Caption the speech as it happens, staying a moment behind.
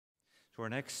So our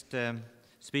next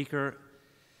speaker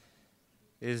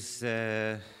is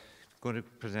going to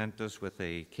present us with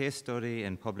a case study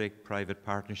in public-private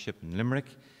partnership in Limerick.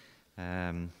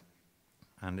 And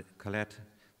Colette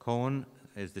Cowan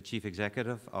is the Chief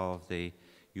Executive of the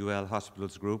UL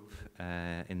Hospitals Group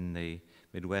in the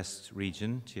Midwest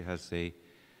region. She has an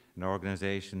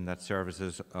organisation that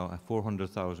services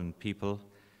 400,000 people,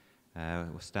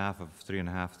 with staff of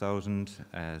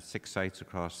 3,500, 6 sites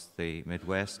across the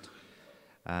Midwest.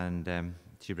 And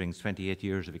she brings 28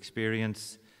 years of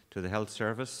experience to the health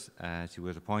service. She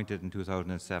was appointed in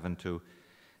 2007 to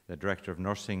the Director of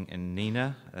Nursing in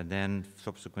NENA, and then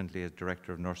subsequently as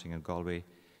Director of Nursing at Galway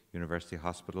University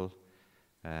Hospital,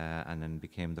 and then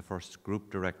became the first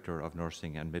Group Director of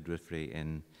Nursing and Midwifery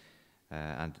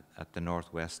at the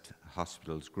Northwest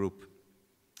Hospitals Group.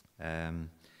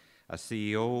 As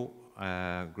CEO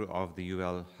of the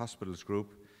UL Hospitals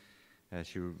Group,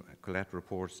 Colette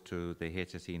reports to the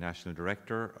HSE National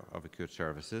Director of Acute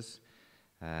Services,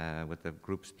 with the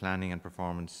group's planning and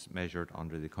performance measured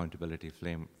under the accountability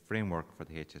framework for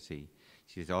the HSE.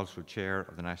 She is also chair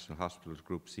of the National Hospitals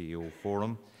Group CEO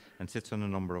Forum and sits on a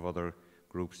number of other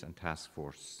groups and task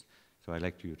forces. So I'd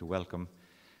like you to welcome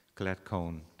Colette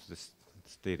Cowan to the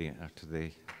stadium.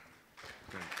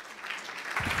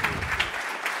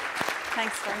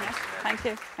 Thanks very much. Thank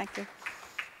you. Thank you.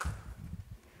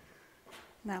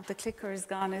 Now the clicker is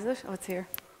gone, is it? Oh, it's here.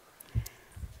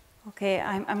 Okay,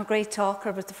 I'm a great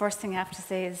talker, but the first thing I have to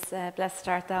say is blessed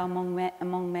art thou among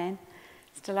men.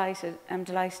 I'm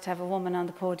delighted to have a woman on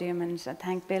the podium, and I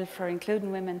thank Bill for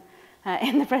including women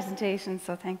in the presentation,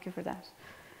 so thank you for that.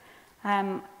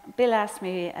 Bill asked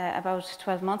me about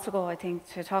 12 months ago, I think,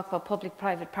 to talk about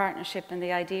public-private partnership and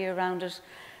the idea around it.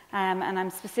 And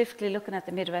I'm specifically looking at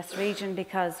the Midwest region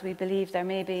because we believe there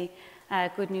may be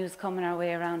good news coming our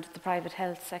way around the private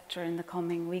health sector in the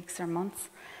coming weeks or months.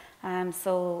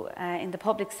 So in the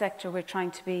public sector, we're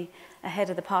trying to be ahead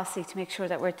of the posse to make sure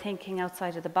that we're thinking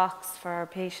outside of the box for our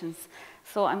patients.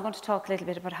 So I'm going to talk a little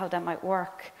bit about how that might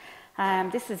work.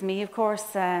 This is me, of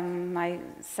course. My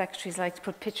secretaries like to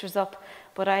put pictures up,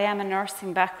 but I am a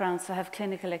nursing background, so I have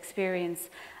clinical experience.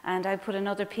 And I put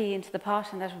another P into the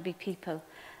pot, and that would be people.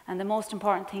 And the most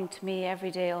important thing to me every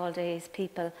day, all day, is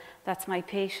people. That's my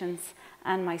patients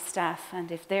and my staff.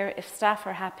 And if staff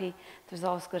are happy, there's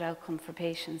always good outcome for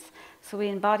patients. So we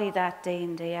embody that day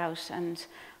in, day out. And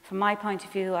from my point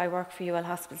of view, I work for UL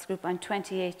Hospitals Group. I'm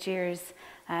 28 years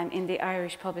in the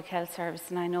Irish Public Health Service,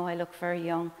 and I know I look very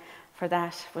young for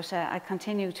that. But I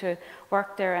continue to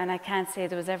work there, and I can't say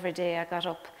there was every day I got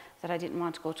up that I didn't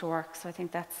want to go to work. So I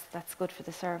think that's good for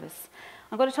the service.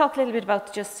 I'm going to talk a little bit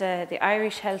about just the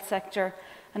Irish health sector,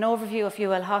 an overview of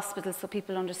UL Hospitals so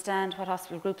people understand what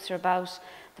hospital groups are about,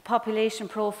 the population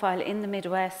profile in the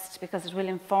Midwest, because it will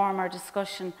inform our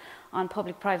discussion on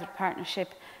public-private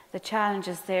partnership, the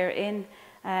challenges therein,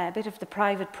 a bit of the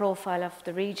private profile of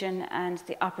the region and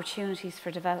the opportunities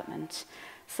for development.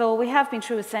 So we have been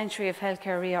through a century of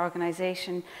healthcare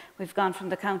reorganisation. We've gone from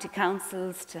the county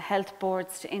councils to health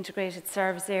boards to integrated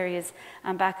service areas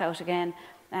and back out again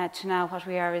to now what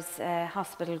we are is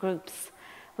hospital groups.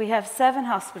 We have 7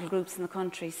 hospital groups in the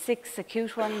country, 6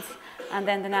 acute ones, and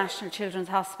then the National Children's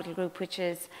Hospital Group, which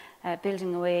is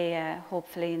building away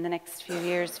hopefully in the next few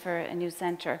years for a new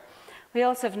centre. We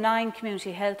also have 9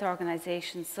 community health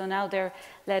organisations, so now they're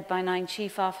led by 9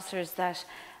 chief officers that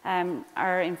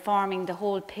are informing the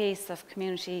whole pace of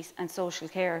community and social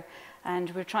care.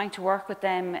 And we're trying to work with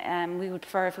them. We would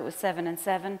prefer if it was 7 and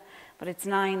 7, but it's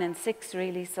 9 and 6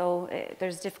 really, so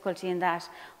there's difficulty in that.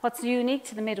 What's unique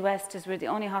to the Midwest is we're the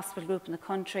only hospital group in the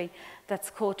country that's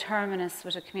co-terminus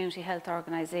with a community health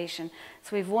organisation. So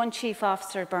we have 1 chief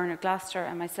officer, Bernard Gloucester,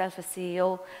 and myself as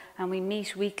CEO, and we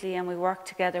meet weekly and we work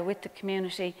together with the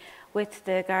community, with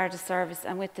the Garda service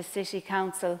and with the city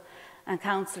council and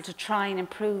council to try and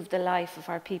improve the life of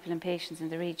our people and patients in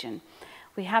the region.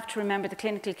 We have to remember the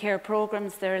clinical care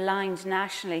programmes, they're aligned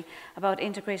nationally about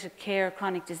integrated care,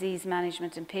 chronic disease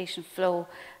management and patient flow,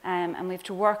 and we have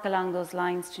to work along those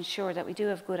lines to ensure that we do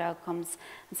have good outcomes.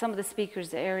 And some of the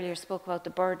speakers earlier spoke about the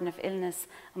burden of illness,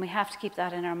 and we have to keep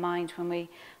that in our mind when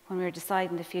we're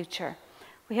deciding the future.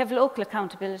 We have local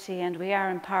accountability, and we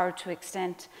are empowered to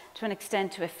an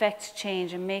extent to effect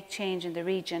change and make change in the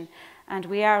region. And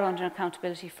we are under an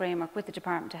accountability framework with the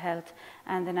Department of Health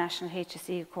and the National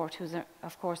HSE, of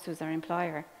course, who's our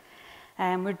employer.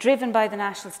 We're driven by the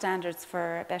national standards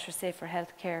for better, safer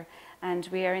healthcare, and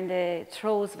we are in the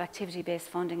throes of activity-based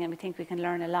funding, and we think we can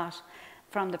learn a lot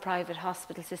from the private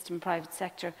hospital system, private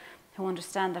sector, who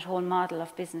understand that whole model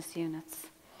of business units.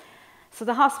 So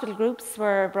the hospital groups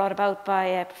were brought about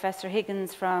by Professor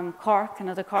Higgins from Cork,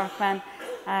 another Cork man,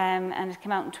 and it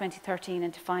came out in 2013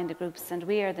 and defined the groups, and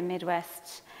we are the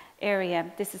Midwest area.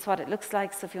 This is what it looks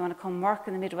like, so if you want to come work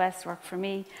in the Midwest, work for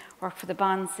me, work for the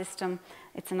bond system,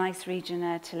 it's a nice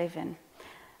region to live in.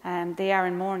 They are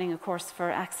in mourning, of course,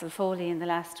 for Axel Foley in the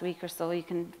last week or so. You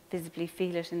can visibly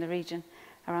feel it in the region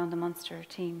around the Munster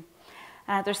team.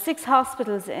 There's 6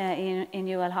 hospitals in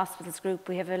UL Hospitals Group.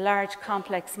 We have a large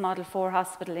complex Model 4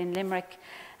 hospital in Limerick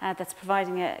that's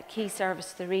providing a key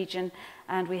service to the region,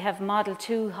 and we have Model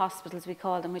 2 hospitals, we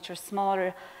call them, which are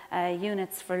smaller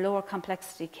units for lower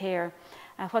complexity care.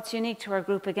 What's unique to our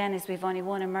group again is we've only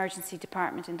one emergency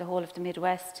department in the whole of the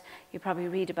Midwest. You probably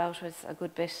read about it a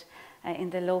good bit in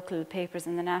the local papers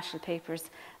and the national papers.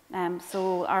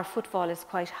 So our footfall is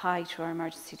quite high to our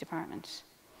emergency department.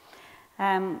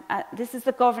 This is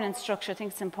the governance structure. I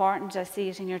think it's important. I see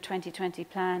it in your 2020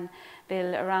 plan,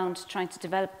 Bill, around trying to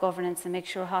develop governance and make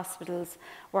sure hospitals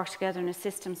work together in a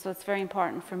system. So it's very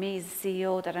important for me as a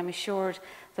CEO that I'm assured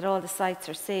that all the sites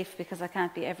are safe, because I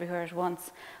can't be everywhere at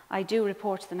once. I do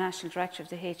report to the National Director of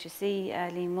the HSE,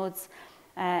 Liam Woods,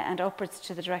 and upwards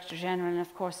to the Director General and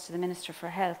of course to the Minister for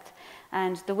Health.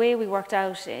 And the way we worked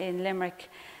out in Limerick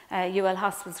UL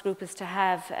Hospitals Group is to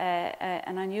have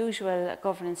an unusual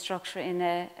governance structure in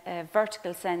a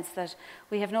vertical sense, that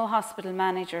we have no hospital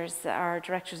managers or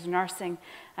directors of nursing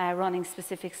running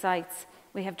specific sites.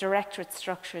 We have directorate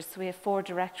structures, so we have 4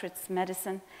 directorates: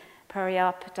 medicine,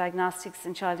 peri-op, diagnostics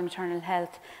and child and maternal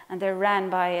health, and they're ran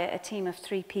by a team of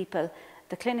 3 people: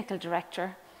 the clinical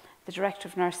director, the director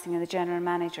of nursing and the general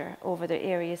manager over the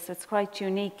areas. So it's quite a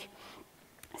unique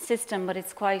system, but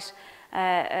it's quite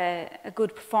a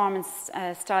good performance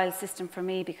style system for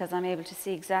me, because I'm able to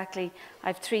see exactly, I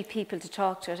have 3 people to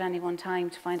talk to at any one time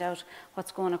to find out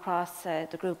what's going across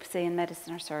the group, say in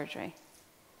medicine or surgery.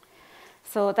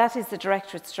 So that is the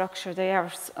directorate structure. They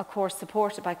are, of course,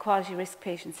 supported by quality, risk,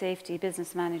 patient safety,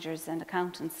 business managers and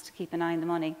accountants to keep an eye on the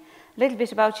money. A little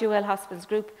bit about UL Hospitals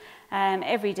Group.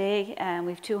 Every day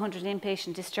we have 200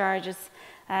 inpatient discharges.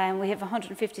 We have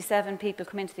 157 people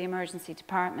come into the emergency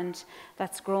department.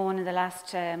 That's grown in the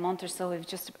last month or so. We've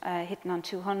just hitting on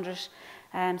 200.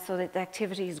 So that the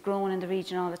activity is growing in the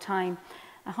region all the time.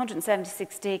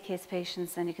 176 day case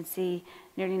patients, and you can see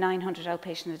nearly 900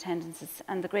 outpatient attendances.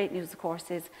 And the great news, of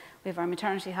course, is we have our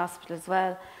maternity hospital as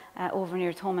well, over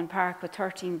near Thomond Park, with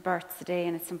 13 births a day,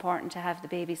 and it's important to have the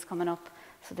babies coming up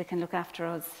so they can look after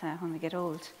us when we get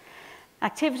old.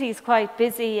 Activity is quite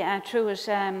busy through it.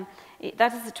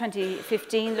 That is the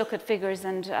 2015 look at figures,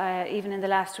 and even in the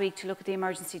last week to look at the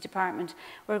emergency department,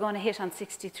 we're going to hit on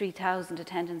 63,000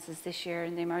 attendances this year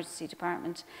in the emergency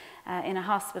department in a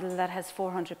hospital that has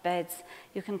 400 beds.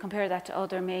 You can compare that to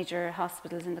other major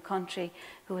hospitals in the country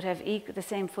who would have the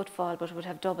same footfall but would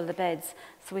have double the beds.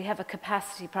 So we have a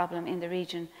capacity problem in the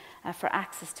region for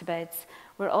access to beds.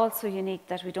 We're also unique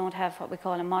that we don't have what we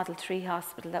call a Model 3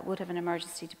 hospital that would have an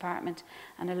emergency department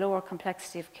and a lower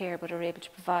complexity of care, but are able to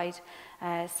provide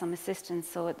some assistance.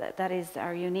 So that is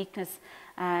our uniqueness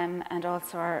and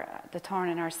also the thorn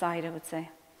in our side, I would say.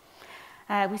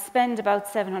 We spend about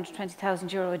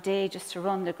 €720,000 a day just to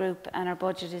run the group, and our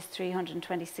budget is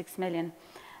 326 million,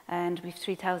 and we have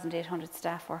 3,800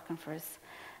 staff working for us.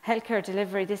 Healthcare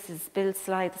delivery, this is Bill's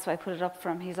slide, that's why I put it up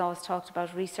from. He's always talked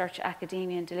about research,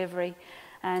 academia and delivery.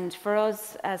 And for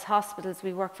us as hospitals,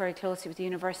 we work very closely with the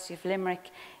University of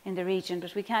Limerick in the region,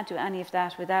 but we can't do any of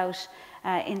that without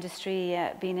industry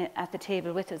being at the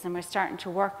table with us. And we're starting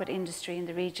to work with industry in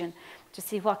the region to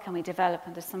see what can we develop.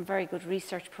 And there's some very good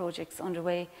research projects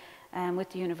underway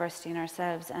with the university and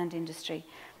ourselves and industry.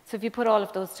 So if you put all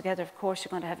of those together, of course, you're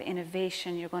going to have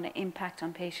innovation, you're going to impact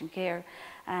on patient care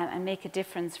and make a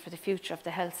difference for the future of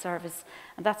the health service.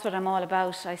 And that's what I'm all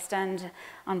about. I stand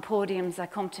on podiums, I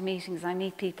come to meetings, I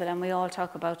meet people, and we all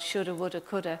talk about shoulda, woulda,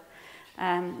 coulda.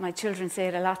 My children say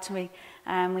it a lot to me.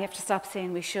 We have to stop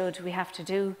saying we should, we have to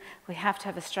do. We have to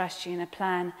have a strategy and a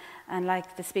plan. And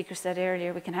like the speaker said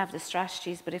earlier, we can have the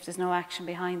strategies, but if there's no action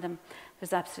behind them,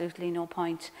 there's absolutely no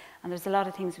point. And there's a lot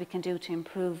of things we can do to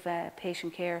improve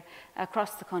patient care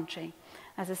across the country.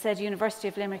 As I said, University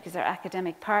of Limerick is our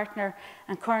academic partner,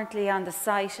 and currently on the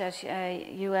site at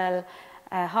UL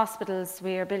Hospitals,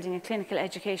 we are building a clinical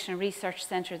education and research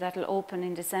centre that will open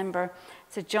in December.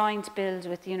 It's a joint build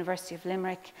with the University of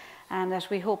Limerick, and that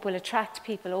we hope will attract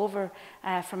people over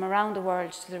from around the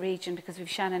world to the region, because we've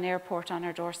Shannon Airport on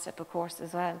our doorstep, of course,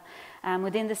 as well.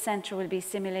 Within the centre will be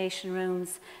simulation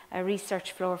rooms, a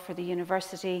research floor for the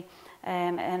university,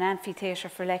 an amphitheatre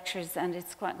for lectures, and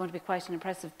it's going to be quite an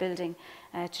impressive building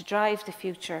to drive the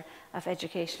future of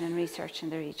education and research in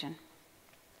the region.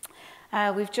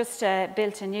 We've just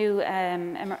built a new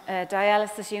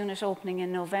dialysis unit opening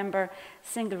in November,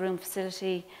 single room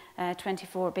facility,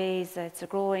 24 bays. It's a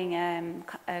growing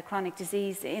chronic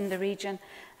disease in the region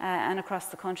and across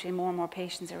the country. More and more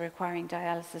patients are requiring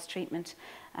dialysis treatment,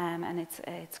 and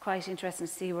it's quite interesting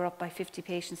to see we're up by 50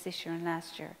 patients this year and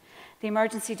last year. The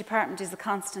emergency department is a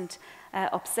constant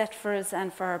upset for us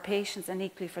and for our patients, and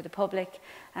equally for the public.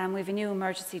 We have a new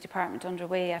emergency department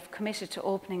underway. I've committed to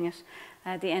opening it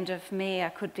at the end of May. I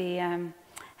could be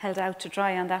held out to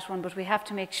dry on that one, but we have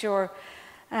to make sure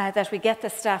that we get the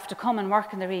staff to come and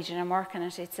work in the region and work in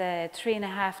it. It's a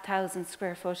 3,500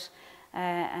 square foot,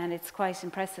 and it's quite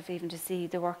impressive even to see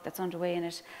the work that's underway in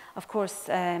it. Of course,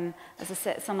 as I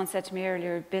said, someone said to me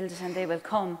earlier, build it and they will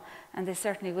come, and they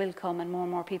certainly will come, and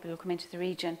more people will come into the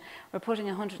region. We're putting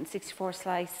a 164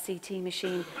 slice CT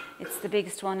machine, it's the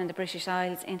biggest one in the British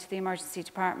Isles, into the emergency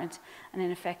department, and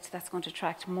in effect that's going to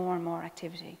attract more and more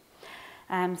activity.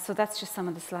 So that's just some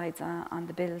of the slides on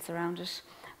the builds around it.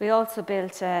 We also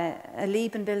built a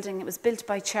Lieben building. It was built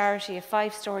by charity, a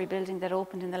 5-storey building that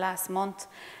opened in the last month.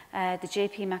 The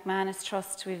JP McManus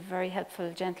Trust, we have a very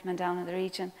helpful gentleman down in the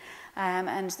region.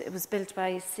 And it was built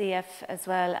by CF as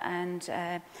well, and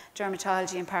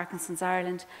Dermatology and Parkinson's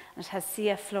Ireland. And it has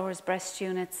CF floors, breast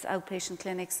units, outpatient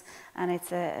clinics, and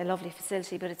it's a lovely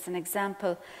facility, but it's an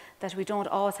example that we don't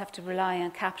always have to rely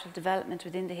on capital development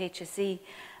within the HSE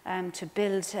to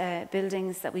build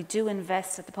buildings, that we do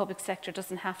invest, that the public sector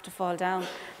doesn't have to fall down.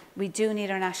 We do need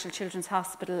our National Children's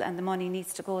Hospital, and the money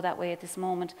needs to go that way at this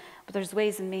moment, but there's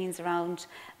ways and means around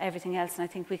everything else, and I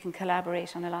think we can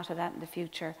collaborate on a lot of that in the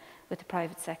future with the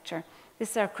private sector.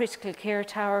 This is our critical care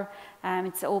tower.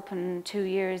 It's open 2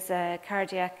 years,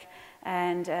 cardiac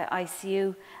and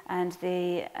ICU, and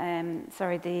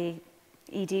the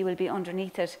ED will be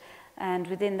underneath it. And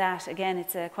within that, again,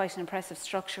 it's quite an impressive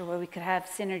structure where we could have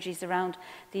synergies around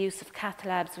the use of cath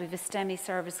labs. We have a STEMI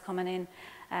service coming in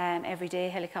every day,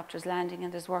 helicopters landing,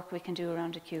 and there's work we can do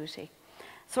around acuity.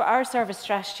 So our service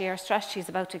strategy, is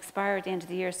about to expire at the end of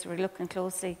the year, so we're looking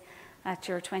closely at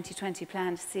your 2020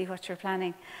 plan to see what you're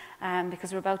planning,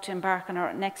 because we're about to embark on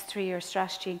our next 3-year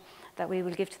strategy that we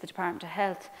will give to the Department of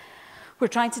Health. We're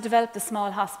trying to develop the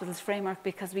small hospitals framework,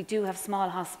 because we do have small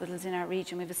hospitals in our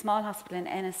region. We have a small hospital in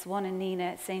Ennis, one in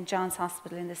Nina, St. John's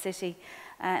Hospital in the city,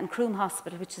 and Croom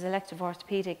Hospital, which is elective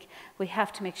orthopaedic. We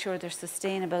have to make sure they're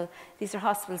sustainable. These are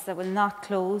hospitals that will not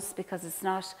close, because it's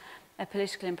not a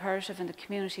political imperative, and the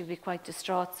community will be quite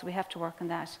distraught, so we have to work on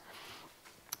that.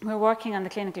 We're working on the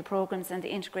clinical programmes and the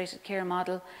integrated care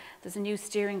model. There's a new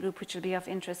steering group which will be of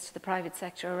interest to the private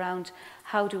sector around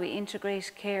how do we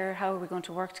integrate care, how are we going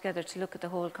to work together to look at the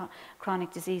whole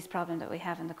chronic disease problem that we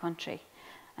have in the country.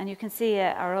 And you can see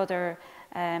our other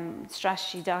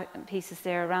strategy pieces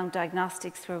there around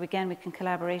diagnostics, where again we can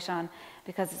collaborate on,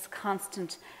 because it's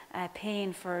constant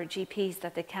pain for GPs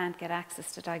that they can't get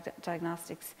access to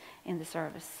diagnostics in the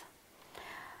service.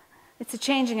 It's a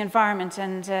changing environment,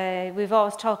 and we've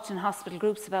always talked in hospital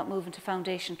groups about moving to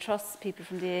foundation trusts. People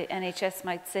from the NHS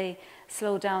might say,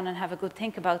 slow down and have a good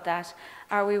think about that.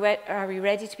 Are we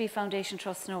ready to be foundation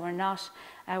trusts? No, we're not.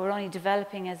 We're only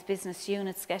developing as business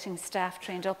units, getting staff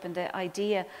trained up in the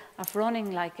idea of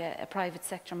running like a private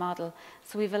sector model.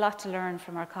 So we have a lot to learn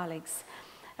from our colleagues.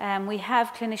 We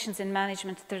have clinicians in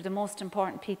management. They're the most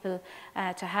important people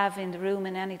to have in the room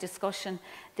in any discussion.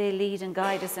 They lead and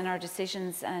guide us in our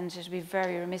decisions, and it would be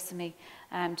very remiss of me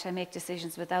to make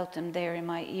decisions without them there in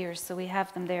my ears. So we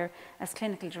have them there as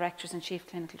clinical directors and chief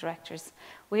clinical directors.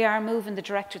 We are moving the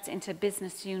directorates into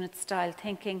business unit style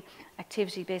thinking,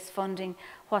 activity-based funding.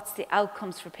 What's the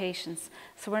outcomes for patients?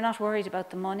 So we're not worried about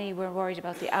the money, we're worried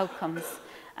about the outcomes.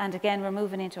 And again, we're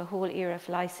moving into a whole era of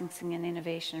licensing and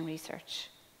innovation and research.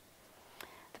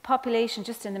 Population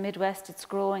just in the Midwest, it's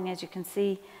growing, as you can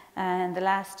see, and the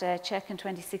last check in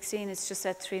 2016 it's just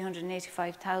at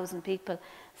 385,000 people,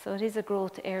 so it is a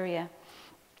growth area.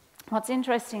 What's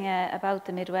interesting about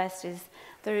the Midwest is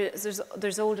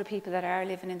there's older people that are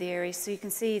living in the area, so you can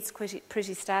see it's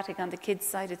pretty static on the kids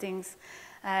side of things.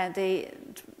 The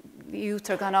youth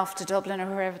are gone off to Dublin or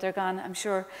wherever they're gone, I'm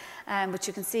sure, but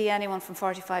you can see anyone from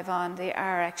 45 on, they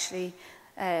are actually,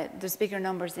 there's bigger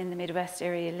numbers in the Midwest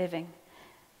area living.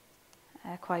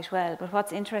 Quite well, but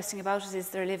what's interesting about it is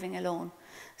they're living alone.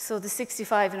 So the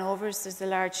 65 and overs, there's a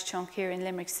large chunk here in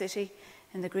Limerick City,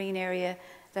 in the green area,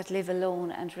 that live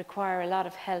alone and require a lot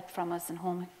of help from us and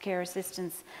home care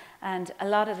assistance. And a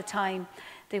lot of the time,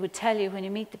 they would tell you when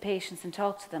you meet the patients and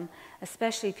talk to them,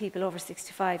 especially people over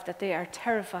 65, that they are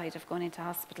terrified of going into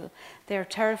hospital. They are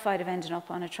terrified of ending up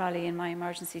on a trolley in my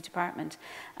emergency department,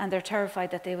 and they're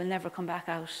terrified that they will never come back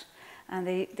out. and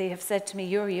they have said to me,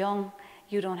 "You're young,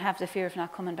 you don't have the fear of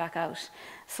not coming back out."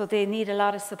 So they need a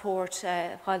lot of support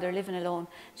while they're living alone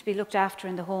to be looked after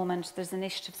in the home, and there's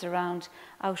initiatives around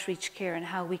outreach care and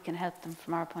how we can help them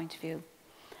from our point of view.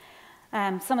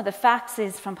 Some of the facts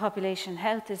is from population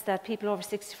health is that people over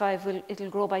 65, it'll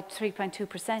grow by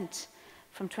 3.2%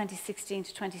 from 2016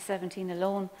 to 2017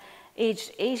 alone.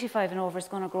 Aged 85 and over is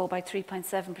going to grow by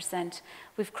 3.7%.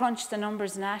 We've crunched the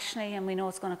numbers nationally, and we know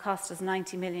it's going to cost us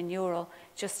 €90 million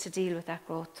just to deal with that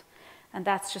growth. And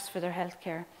that's just for their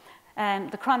healthcare.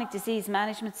 The chronic disease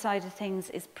management side of things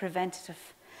is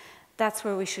preventative. That's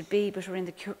where we should be, but we're in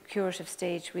the curative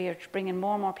stage. We are bringing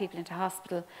more and more people into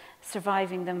hospital,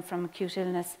 surviving them from acute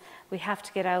illness. We have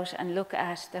to get out and look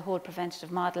at the whole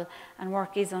preventative model, and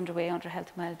work is underway under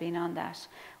Health and Wellbeing on that.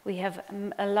 We have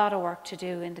a lot of work to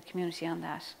do in the community on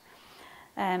that.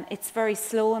 It's very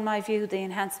slow in my view, the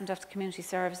enhancement of the community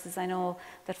services. I know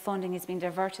that funding is being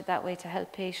diverted that way to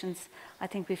help patients. I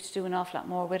think we have to do an awful lot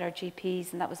more with our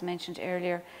GPs, and that was mentioned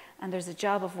earlier. And there's a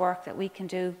job of work that we can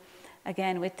do,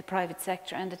 again, with the private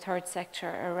sector and the third sector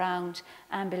around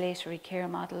ambulatory care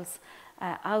models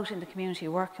out in the community,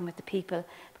 working with the people,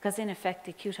 because in effect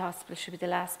the acute hospital should be the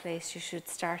last place you should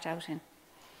start out in.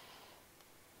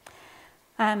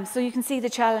 So you can see the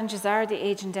challenges are the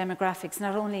ageing demographics,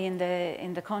 not only in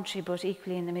the country but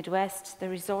equally in the Midwest. The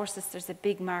resources, there's a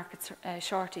big market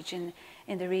shortage in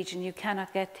the region. You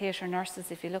cannot get theatre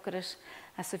nurses if you look at it.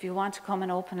 So if you want to come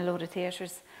and open a load of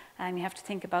theatres, you have to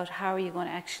think about how are you going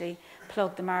to actually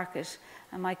plug the market.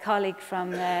 And my colleague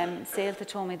from Salta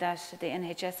told me that the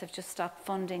NHS have just stopped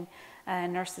funding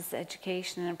nurses'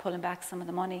 education and pulling back some of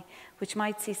the money, which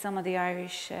might see some of the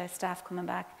Irish staff coming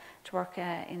back to work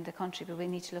in the country, but we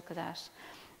need to look at that.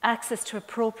 Access to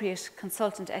appropriate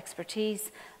consultant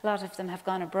expertise. A lot of them have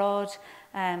gone abroad.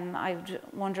 I would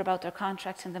wonder about their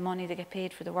contract and the money they get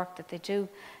paid for the work that they do.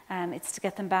 It's to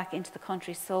get them back into the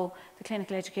country. So the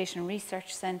Clinical Education and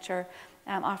Research Centre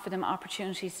offer them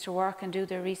opportunities to work and do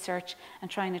their research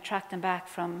and try and attract them back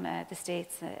from the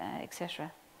States,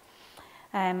 etc.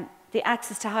 The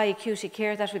access to high acuity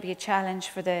care, that would be a challenge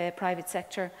for the private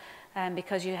sector.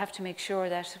 Because you have to make sure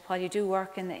that while you do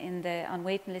work on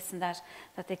waiting lists and that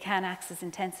they can access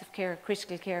intensive care,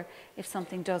 critical care, if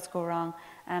something does go wrong.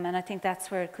 And I think that's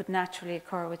where it could naturally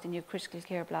occur with the new critical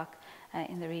care block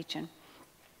in the region.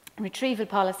 Retrieval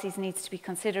policies needs to be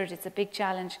considered. It's a big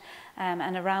challenge,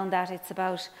 and around that it's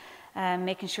about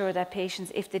making sure that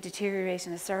patients, if they deteriorate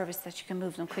in a service, that you can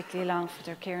move them quickly along for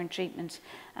their care and treatment,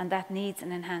 and that needs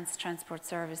an enhanced transport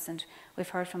service, and we've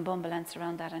heard from Bumbleance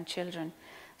around that and children.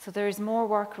 So there is more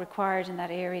work required in that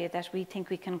area that we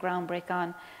think we can groundbreak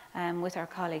on with our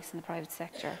colleagues in the private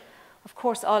sector. Of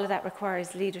course, all of that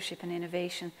requires leadership and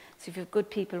innovation. So if you have good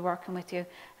people working with you,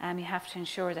 you have to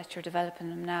ensure that you're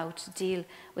developing them now to deal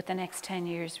with the next 10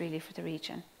 years really for the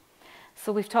region.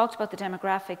 So we've talked about the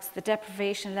demographics, the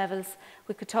deprivation levels.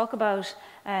 We could talk about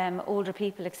older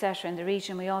people, etc. in the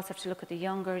region. We also have to look at the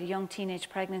young teenage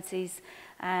pregnancies.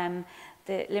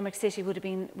 The Limerick City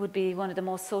would be one of the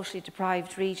most socially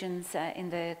deprived regions in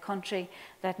the country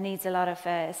that needs a lot of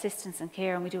assistance and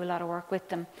care, and we do a lot of work with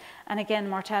them. And again,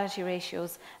 mortality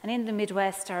ratios. And in the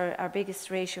Midwest, our biggest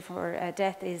ratio for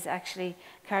death is actually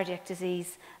cardiac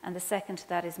disease, and the second to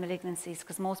that is malignancies,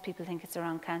 because most people think it's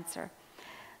around cancer.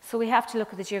 So we have to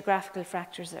look at the geographical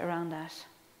factors around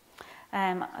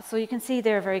that. So you can see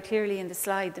there very clearly in the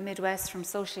slide, the Midwest from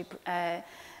socially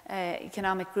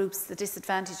economic groups, the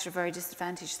disadvantaged or very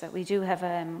disadvantaged, that we do have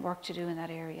work to do in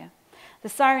that area. The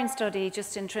Siren study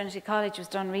just in Trinity College was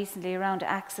done recently around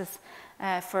access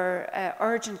for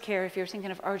urgent care. If you're thinking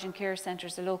of urgent care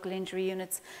centres, the local injury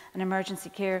units and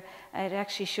emergency care, it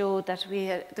actually showed that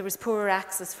there was poorer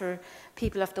access for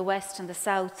people of the West and the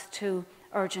South to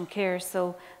urgent care.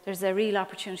 So there's a real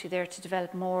opportunity there to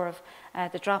develop more of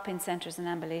the drop-in centres and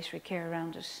ambulatory care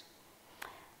around it.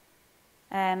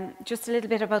 Just a little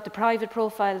bit about the private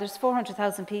profile. There's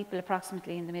 400,000 people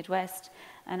approximately in the Midwest,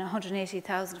 and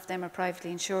 180,000 of them are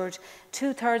privately insured.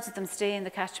 2/3 of them stay in the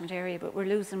catchment area, but we're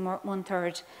losing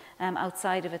 1/3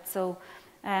 outside of it. So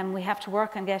we have to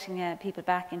work on getting people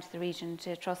back into the region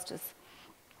to trust us.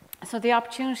 So the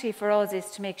opportunity for us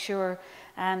is to make sure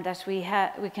that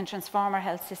we can transform our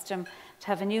health system to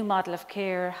have a new model of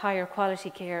care, higher quality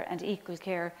care and equal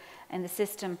care in the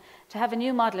system. To have a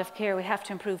new model of care, we have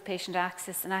to improve patient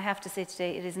access, and I have to say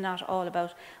today it is not all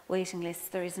about waiting lists.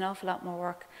 There is an awful lot more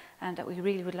work and that we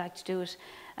really would like to do it.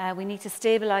 We need to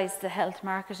stabilise the health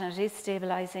market, and it is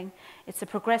stabilising. It's a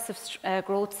progressive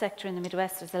growth sector in the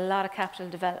Midwest. There's a lot of capital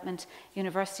development.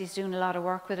 Universities doing a lot of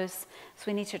work with us. So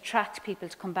we need to attract people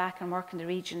to come back and work in the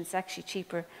region. It's actually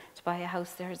cheaper to buy a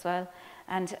house there as well.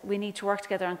 And we need to work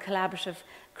together on collaborative,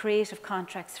 creative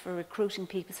contracts for recruiting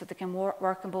people so they can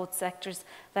work in both sectors.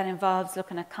 That involves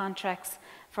looking at contracts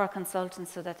for our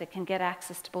consultants so that they can get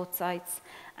access to both sites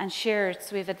and share it.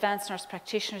 So we have advanced nurse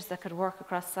practitioners that could work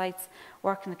across sites,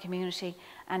 work in the community,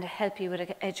 and help you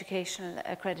with educational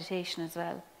accreditation as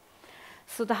well.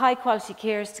 So the high quality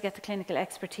care is to get the clinical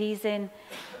expertise in.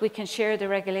 We can share the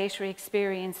regulatory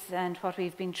experience and what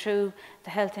we've been through,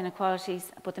 the health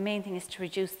inequalities, but the main thing is to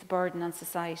reduce the burden on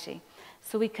society.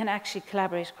 So we can actually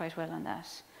collaborate quite well on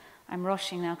that. I'm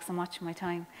rushing now because I'm watching my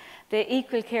time. The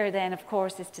equal care then, of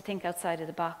course, is to think outside of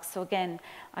the box. So again,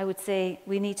 I would say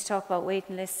we need to talk about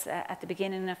waiting lists at the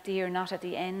beginning of the year, not at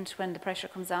the end when the pressure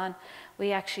comes on.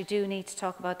 We actually do need to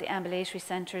talk about the ambulatory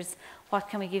centres. What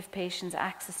can we give patients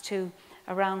access to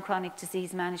around chronic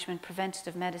disease management,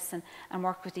 preventative medicine, and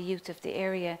work with the youth of the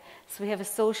area. So we have a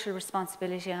social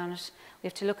responsibility on it. We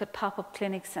have to look at pop-up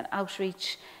clinics and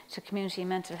outreach to community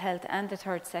mental health and the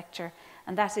third sector,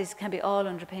 and that can be all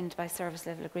underpinned by service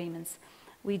level agreements.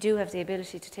 We do have the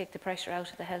ability to take the pressure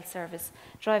out of the health service.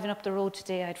 Driving up the road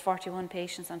today, I had 41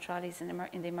 patients on trolleys in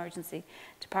the emergency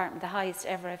department, the highest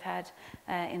ever I've had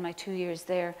in my 2 years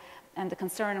there. And the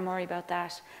concern and worry about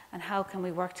that, and how can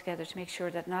we work together to make sure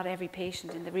that not every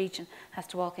patient in the region has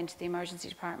to walk into the emergency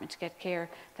department to get care,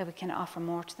 that we can offer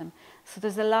more to them. So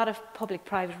there's a lot of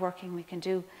public-private working we can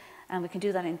do, and we can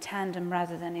do that in tandem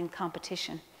rather than in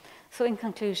competition. So in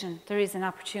conclusion, there is an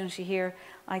opportunity here.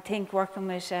 I think working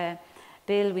with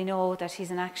Bill, we know that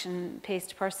he's an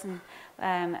action-paced person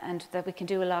and that we can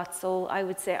do a lot. So I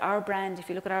would say our brand, if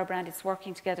you look at our brand, it's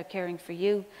working together, caring for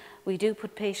you. We do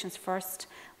put patients first.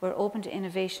 We're open to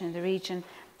innovation in the region.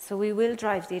 So we will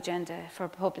drive the agenda for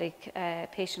public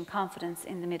patient confidence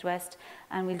in the Midwest,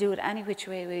 and we'll do it any which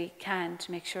way we can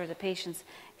to make sure that patients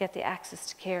get the access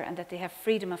to care and that they have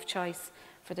freedom of choice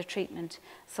for their treatment.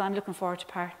 So I'm looking forward to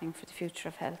partnering for the future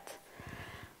of health.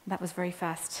 That was very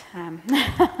fast.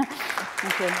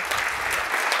 Thank you.